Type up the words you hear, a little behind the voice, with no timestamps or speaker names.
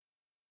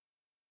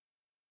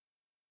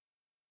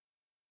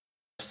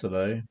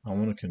Today, I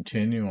want to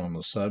continue on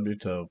the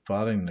subject of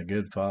fighting the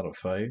good fight of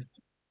faith.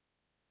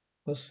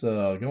 Let's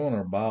go in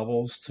our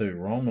Bibles to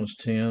Romans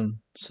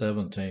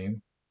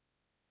 10:17.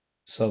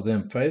 So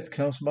then faith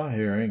comes by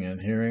hearing,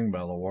 and hearing by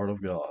the Word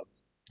of God.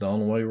 The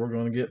only way we're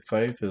going to get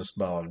faith is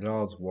by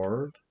God's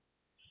Word.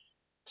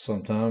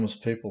 Sometimes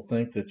people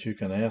think that you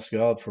can ask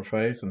God for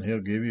faith and He'll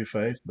give you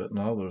faith, but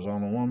no, there's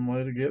only one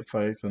way to get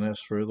faith, and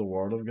that's through the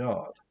Word of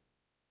God.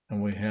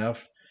 And we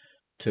have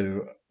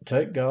to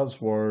take God's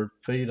Word,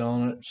 feed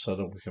on it, so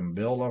that we can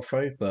build our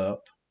faith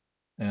up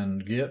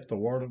and get the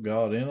Word of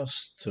God in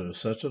us to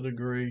such a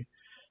degree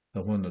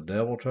that when the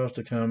devil tries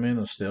to come in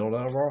and steal it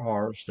out of our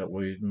hearts, that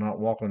we're not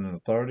walking in the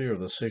 30 or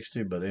the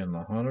 60, but in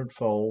the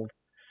 100-fold,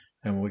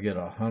 and we get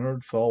a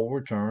 100-fold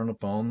return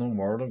upon the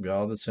Word of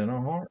God that's in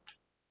our heart.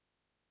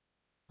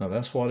 Now,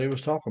 that's what he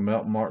was talking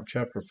about in Mark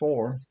chapter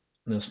 4.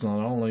 And it's not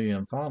only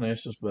in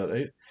finances, but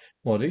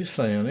what he's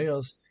saying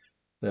is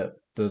that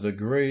the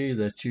degree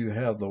that you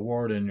have the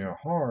Word in your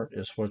heart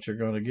is what you're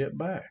going to get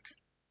back.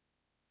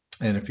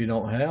 And if you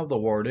don't have the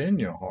Word in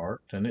your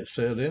heart, and it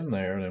said in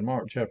there in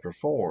Mark chapter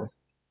 4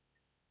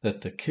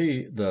 that the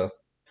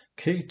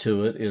key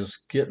to it is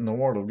getting the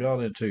Word of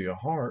God into your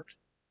heart,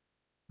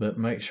 but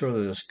make sure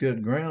that it's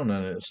good ground,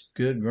 and it's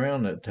good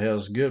ground that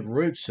has good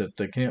roots that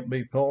they can't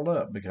be pulled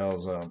up,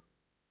 because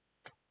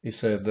he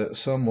said that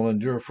some will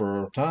endure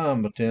for a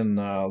time, but then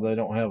they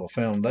don't have a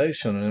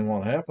foundation, and then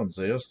what happens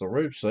is the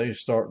roots, they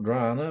start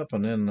drying up,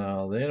 and then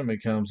the enemy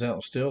comes out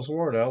and steals the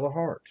Word out of the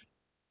heart.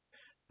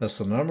 That's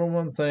the number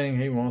one thing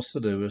he wants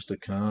to do, is to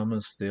come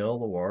and steal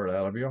the Word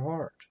out of your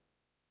heart.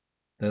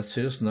 That's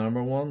his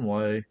number one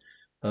way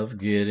of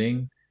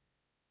getting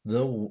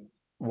the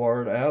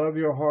Word out of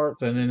your heart,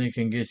 and then he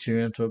can get you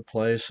into a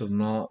place of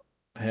not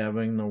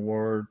having the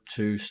Word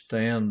to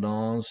stand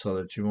on, so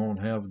that you won't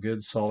have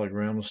good solid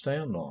ground to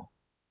stand on.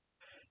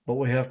 But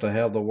we have to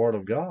have the Word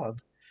of God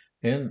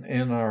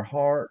in our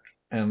heart,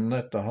 and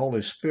let the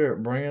Holy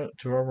Spirit bring it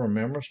to our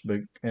remembrance,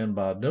 and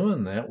by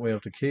doing that, we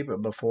have to keep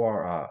it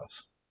before our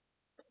eyes.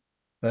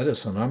 That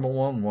is the number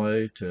one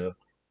way to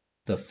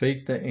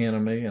defeat the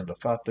enemy and to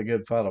fight the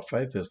good fight of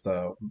faith, is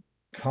to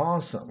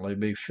constantly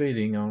be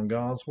feeding on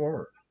God's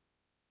Word.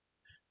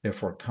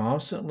 If we're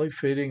constantly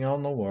feeding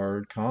on the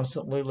Word,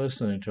 constantly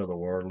listening to the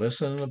Word,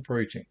 listening to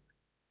preaching,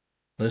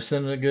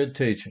 listening to good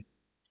teaching,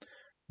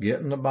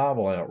 getting the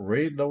Bible out,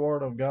 read the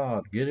Word of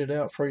God, get it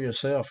out for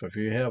yourself. If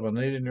you have a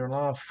need in your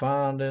life,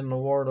 find in the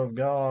Word of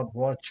God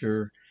what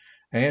your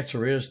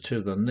answer is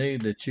to the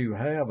need that you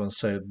have, and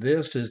say,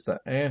 this is the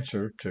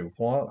answer to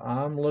what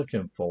I'm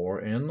looking for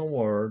in the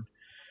Word.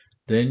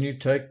 Then you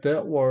take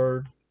that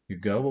Word, you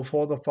go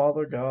before the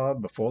Father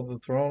God, before the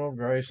throne of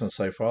grace, and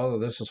say, Father,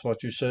 this is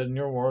what you said in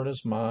your Word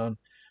is mine.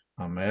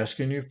 I'm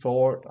asking you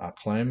for it. I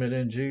claim it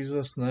in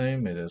Jesus'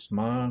 name. It is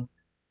mine.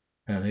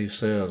 And he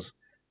says,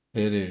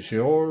 it is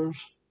yours.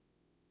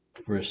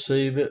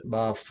 Receive it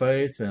by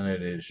faith, and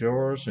it is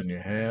yours, and you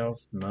have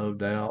no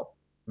doubt,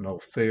 no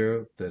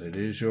fear that it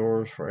is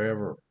yours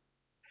forever.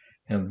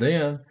 And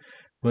then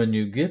when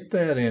you get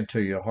that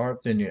into your heart,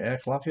 then you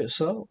act like it's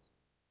so.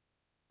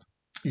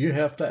 You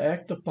have to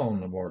act upon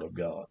the Word of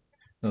God.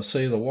 Now,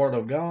 see, the Word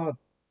of God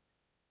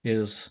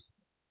is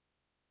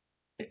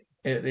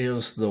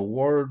the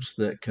words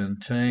that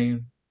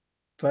contain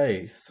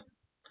faith.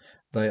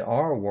 They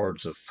are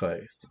words of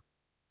faith.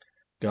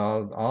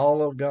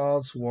 All of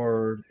God's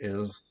Word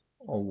is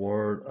a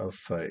word of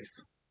faith.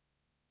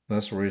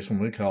 That's the reason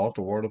we call it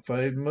the Word of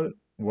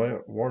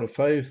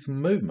Faith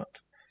movement.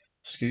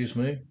 Excuse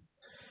me.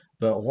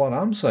 But what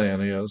I'm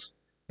saying is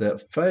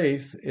that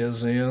faith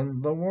is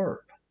in the Word.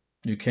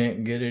 You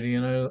can't get it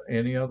in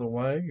any other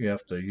way. You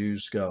have to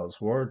use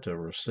God's Word to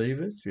receive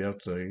it. You have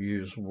to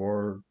use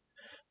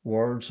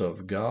words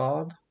of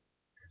God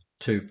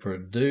to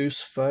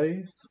produce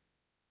faith.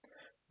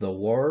 The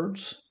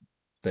words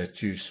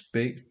that you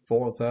speak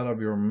forth out of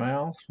your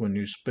mouth when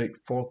you speak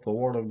forth the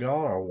Word of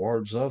God are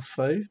words of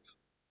faith.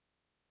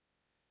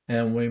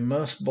 And we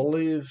must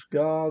believe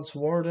God's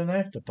Word and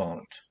act upon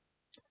it.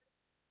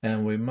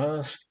 And we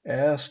must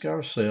ask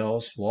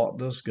ourselves, what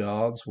does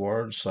God's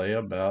Word say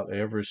about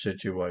every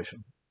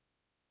situation?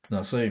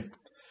 Now, see,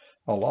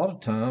 a lot of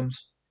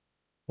times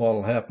what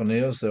will happen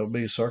is there'll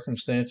be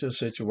circumstances,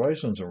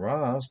 situations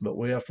arise, but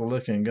we have to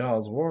look in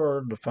God's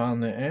Word to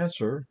find the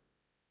answer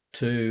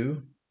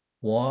to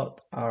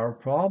what our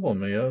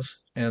problem is.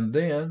 And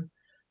then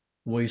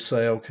we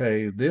say,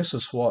 okay, this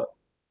is what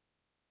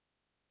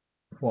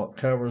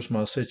covers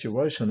my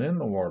situation in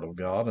the Word of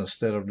God,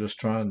 instead of just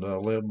trying to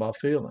live by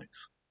feelings,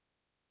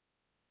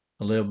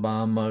 live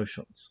by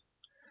emotions,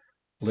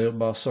 live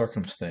by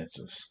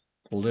circumstances,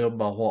 live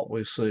by what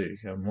we see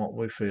and what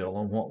we feel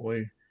and what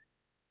we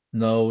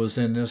know is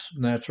in this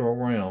natural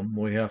realm.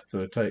 We have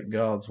to take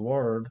God's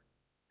Word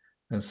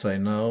and say,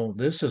 no,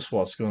 this is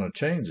what's going to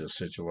change this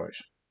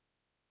situation.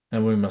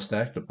 And we must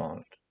act upon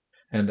it.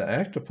 And to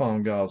act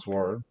upon God's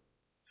Word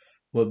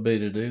would be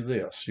to do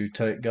this. You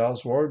take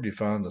God's Word, you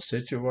find the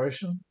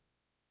situation,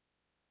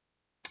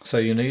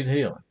 say you need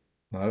healing.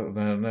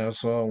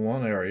 That's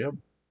one area.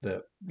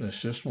 that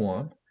it's just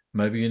one.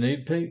 Maybe you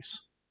need peace.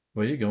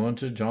 Well, you go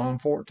into John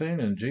 14,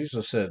 and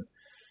Jesus said,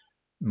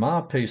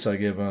 my peace I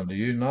give unto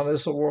you, not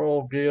as the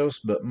world gives,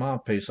 but my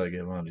peace I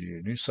give unto you.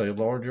 And you say,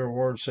 Lord, your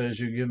word says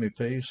you give me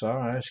peace.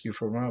 I ask you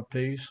for my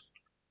peace,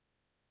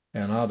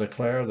 and I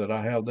declare that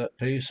I have that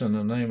peace in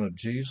the name of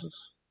Jesus.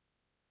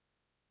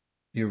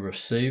 You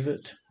receive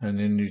it, and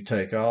then you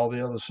take all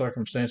the other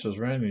circumstances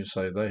around you and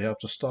say they have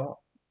to stop.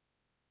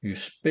 You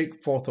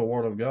speak forth the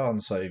word of God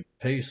and say,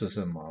 peace is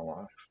in my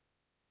life.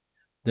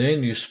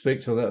 Then you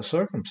speak to that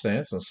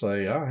circumstance and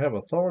say, I have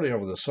authority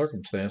over the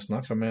circumstance, and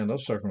I command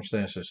those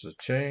circumstances to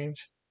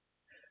change,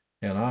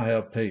 and I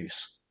have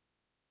peace.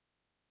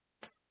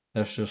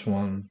 That's just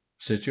one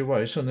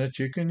situation that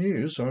you can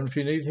use. Or if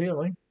you need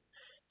healing,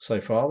 say,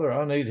 Father,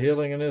 I need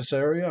healing in this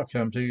area. I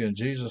come to you in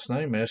Jesus'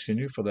 name, asking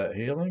you for that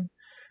healing.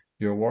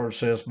 Your word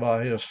says,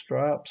 by his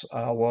stripes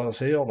I was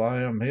healed.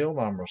 I am healed.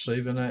 I'm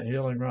receiving that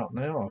healing right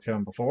now. I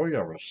come before you.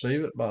 I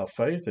receive it by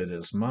faith. It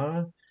is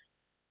mine.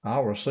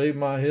 I'll receive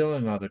my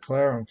healing. I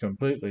declare I'm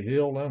completely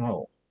healed and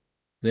whole.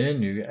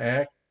 Then you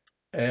act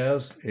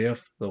as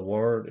if the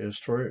word is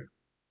true.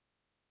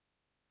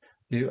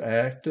 You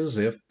act as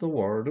if the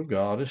word of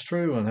God is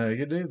true. And how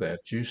you do that?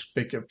 You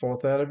speak it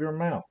forth out of your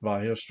mouth.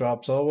 By his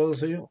stripes I was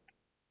healed.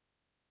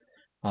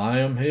 I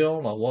am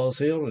healed. I was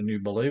healed. And you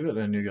believe it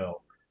and you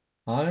go,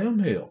 I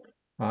am healed.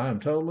 I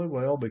am totally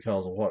well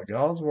because of what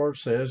God's word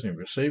says, and you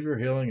receive your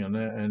healing, and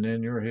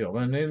then you're healed.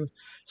 And then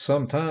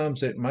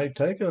sometimes it may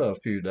take a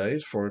few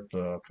days for it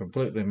to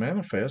completely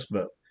manifest,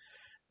 but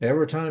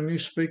every time you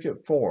speak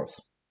it forth,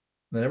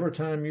 every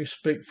time you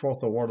speak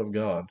forth the word of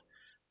God,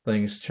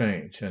 things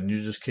change. And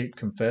you just keep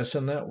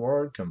confessing that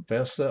word,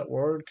 confess that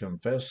word,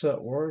 confess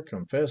that word,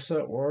 confess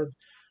that word.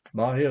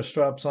 By his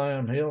stripes I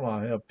am healed.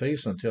 I have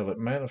peace until it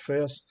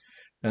manifests.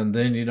 And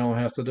then you don't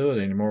have to do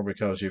it anymore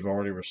because you've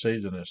already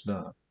received it and it's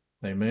done.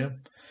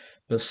 Amen.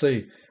 But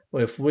see,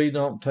 if we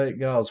don't take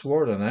God's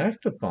word and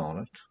act upon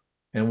it,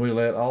 and we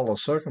let all the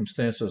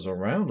circumstances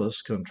around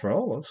us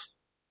control us,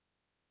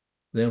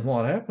 then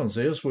what happens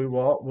is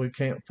we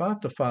can't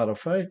fight the fight of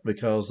faith,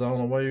 because the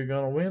only way you're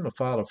going to win the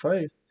fight of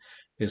faith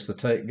is to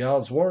take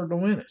God's word to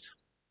win it.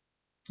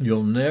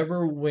 You'll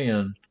never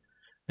win,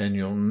 and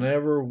you'll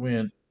never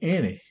win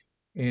any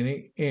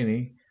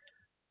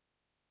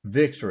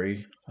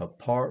victory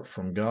apart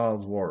from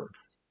God's word,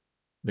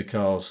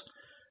 because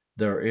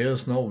there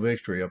is no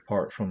victory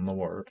apart from the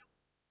word.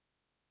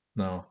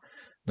 Now,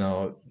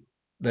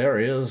 there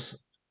is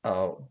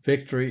a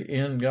victory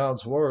in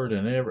God's word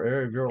in every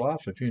area of your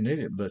life if you need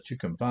it, but you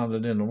can find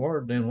it in the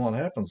word. Then what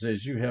happens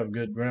is you have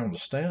good ground to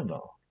stand on.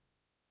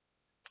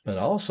 But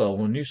also,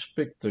 when you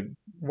speak the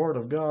word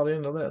of God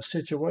into that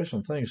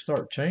situation, things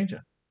start changing.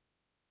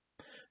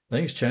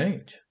 Things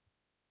change.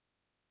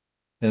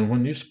 And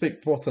when you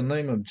speak forth the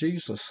name of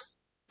Jesus,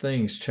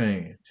 things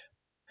change.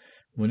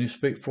 When you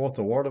speak forth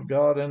the word of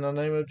God in the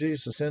name of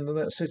Jesus into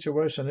that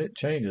situation, it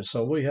changes.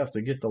 So we have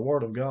to get the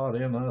word of God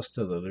in us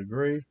to the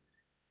degree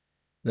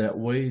that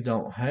we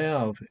don't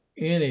have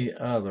any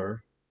other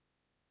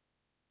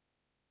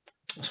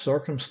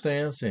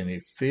circumstance,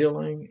 any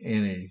feeling,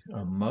 any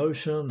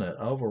emotion that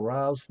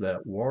overrides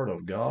that word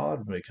of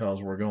God,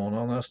 because we're going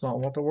on, that's not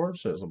what the word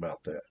says about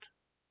that.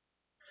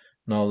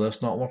 No,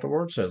 that's not what the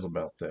word says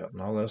about that.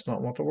 No, that's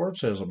not what the word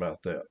says about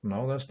that.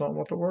 No, that's not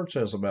what the word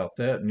says about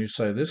that. And you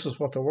say, this is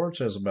what the word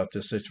says about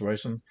this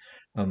situation,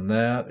 and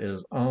that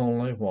is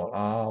only what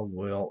I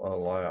will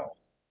allow,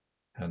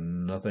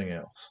 and nothing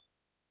else,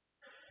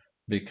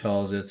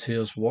 because it's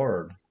his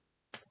word.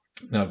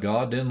 Now,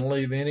 God didn't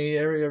leave any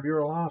area of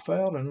your life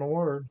out in the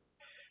word.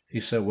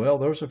 He said, well,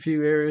 there's a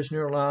few areas in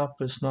your life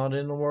that's not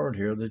in the word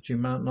here that you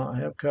might not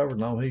have covered.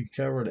 No, he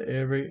covered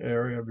every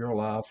area of your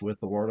life with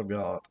the word of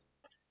God.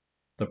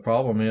 The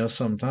problem is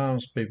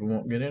sometimes people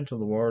won't get into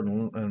the word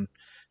and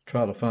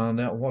try to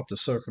find out what the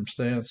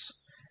circumstance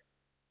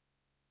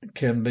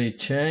can be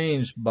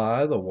changed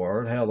by the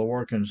word, how the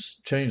word can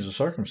change the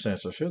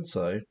circumstance, I should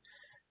say,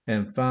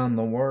 and find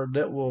the word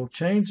that will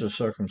change the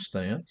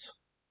circumstance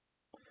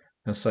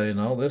and say,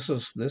 no, this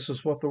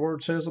is what the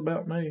word says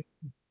about me.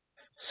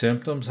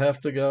 Symptoms have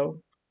to go.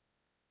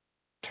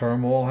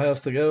 Turmoil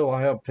has to go.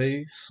 I have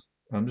peace.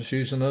 I'm just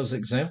using those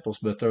examples,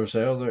 but there's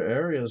other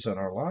areas in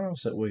our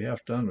lives that we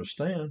have to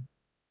understand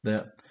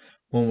that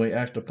when we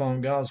act upon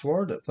God's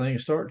word, that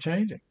things start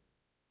changing.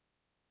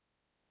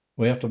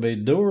 We have to be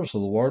doers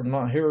of the word,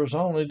 not hearers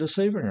only,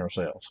 deceiving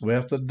ourselves. We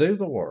have to do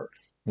the word.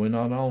 We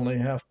not only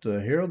have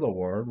to hear the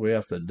word, we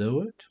have to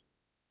do it,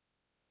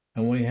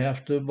 and we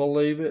have to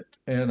believe it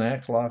and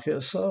act like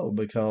it's so,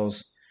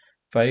 because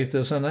faith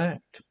is an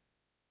act.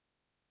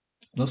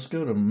 Let's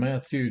go to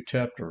Matthew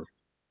chapter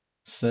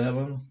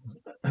 7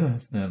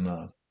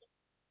 and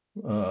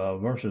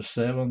verses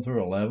 7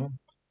 through 11.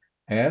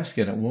 Ask,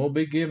 and it will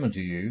be given to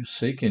you.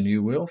 Seek, and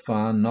you will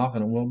find. Knock,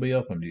 and it will be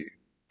opened to you.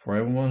 For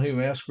everyone who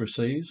asks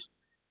receives,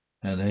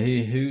 and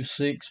he who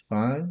seeks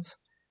finds,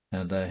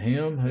 and to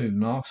him who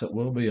knocks it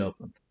will be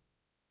opened.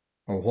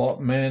 Or what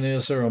man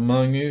is there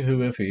among you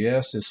who, if he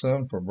asks his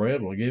son for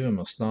bread, will give him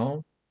a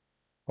stone?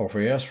 Or if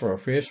he asks for a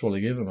fish, will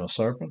he give him a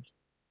serpent?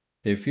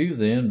 If you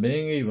then,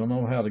 being evil,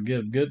 know how to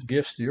give good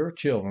gifts to your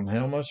children,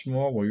 how much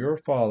more will your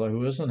Father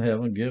who is in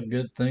heaven give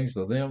good things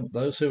to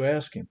those who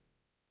ask him?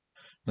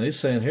 And he's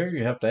saying here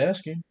you have to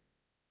ask him.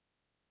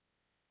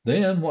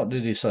 Then what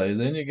did he say?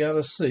 Then you got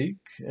to seek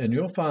and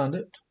you'll find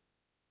it.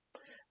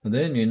 And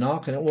then you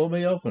knock and it will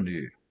be open to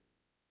you.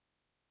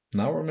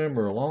 And I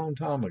remember a long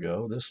time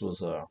ago, this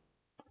was,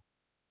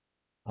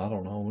 I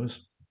don't know,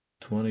 this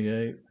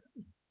 28,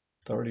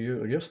 30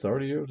 years, I guess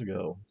 30 years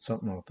ago,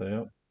 something like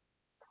that.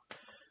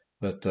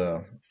 But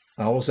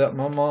I was at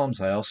my mom's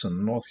house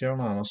in North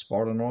Carolina,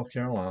 Sparta, North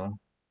Carolina,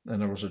 and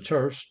there was a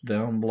church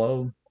down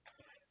below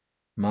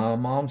my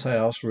mom's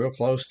house, real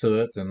close to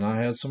it, and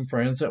I had some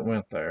friends that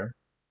went there.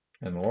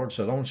 And the Lord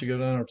said, I want you to go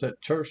down to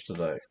that church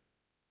today. I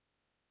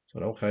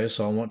said, okay,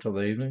 so I went to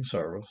the evening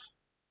service,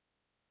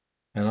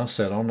 and I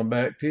sat on the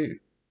back pew.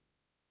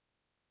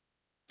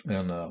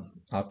 And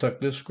I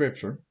took this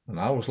scripture, and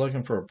I was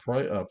looking for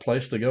a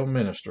place to go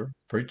minister,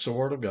 preach the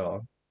Word of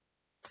God.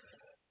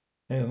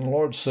 And the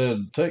Lord said,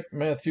 take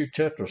Matthew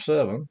chapter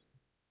 7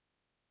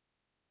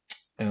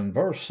 and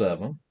verse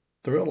 7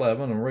 through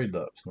 11 and read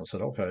those. And I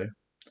said, okay.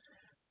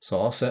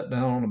 So I sat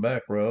down on the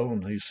back row,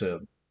 and I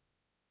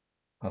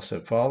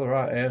said, Father,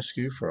 I ask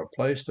you for a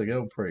place to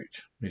go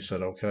preach. He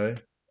said, okay.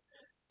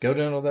 Go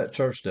down to that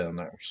church down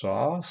there. So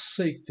I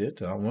seeked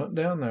it. I went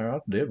down there. I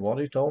did what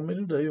he told me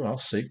to do. I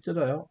seeked it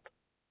out.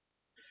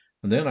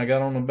 And then I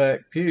got on the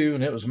back pew,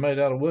 and it was made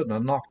out of wood, and I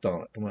knocked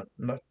on it. I went,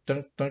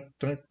 dunk, dunk,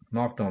 dunk,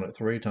 knocked on it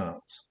 3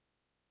 times.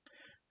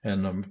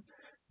 And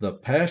the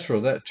pastor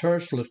of that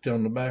church looked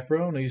on the back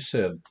row, and he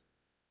said,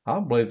 I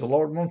believe the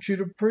Lord wants you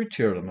to preach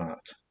here tonight.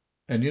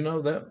 And you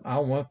know that I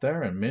went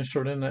there and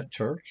ministered in that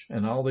church,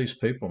 and all these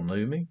people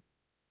knew me.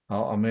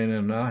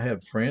 And I had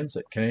friends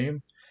that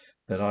came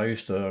that I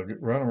used to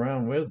run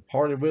around with,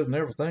 party with, and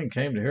everything,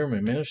 came to hear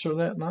me minister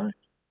that night.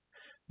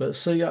 But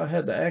see, I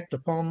had to act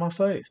upon my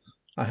faith.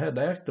 I had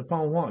to act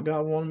upon what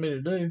God wanted me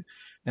to do,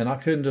 and I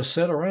couldn't just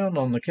sit around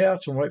on the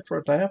couch and wait for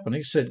it to happen.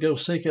 He said, go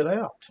seek it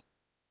out.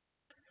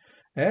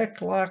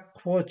 Act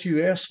like what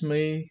you asked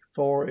me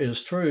for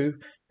is true,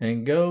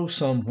 and go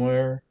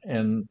somewhere.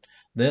 And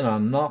then I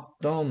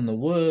knocked on the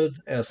wood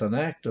as an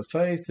act of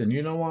faith, and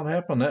you know what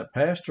happened? That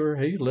pastor,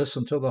 he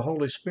listened to the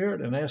Holy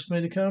Spirit and asked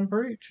me to come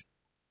preach.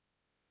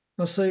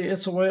 Now, see,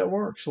 it's the way it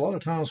works. A lot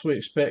of times we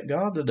expect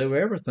God to do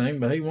everything,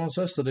 but he wants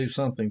us to do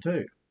something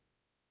too.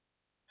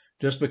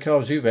 Just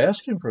because you've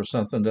asked him for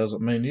something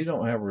doesn't mean you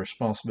don't have a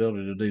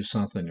responsibility to do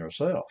something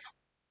yourself.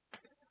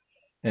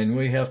 And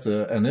we have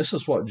to, and this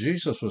is what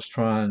Jesus was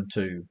trying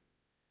to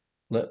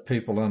let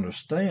people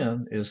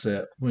understand, is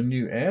that when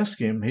you ask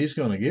him, he's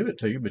going to give it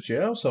to you, but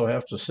you also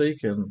have to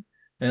seek and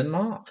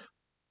knock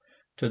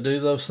to do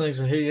those things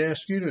that he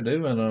asked you to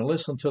do, and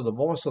listen to the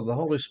voice of the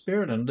Holy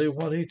Spirit and do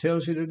what he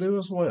tells you to do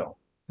as well.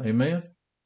 Amen.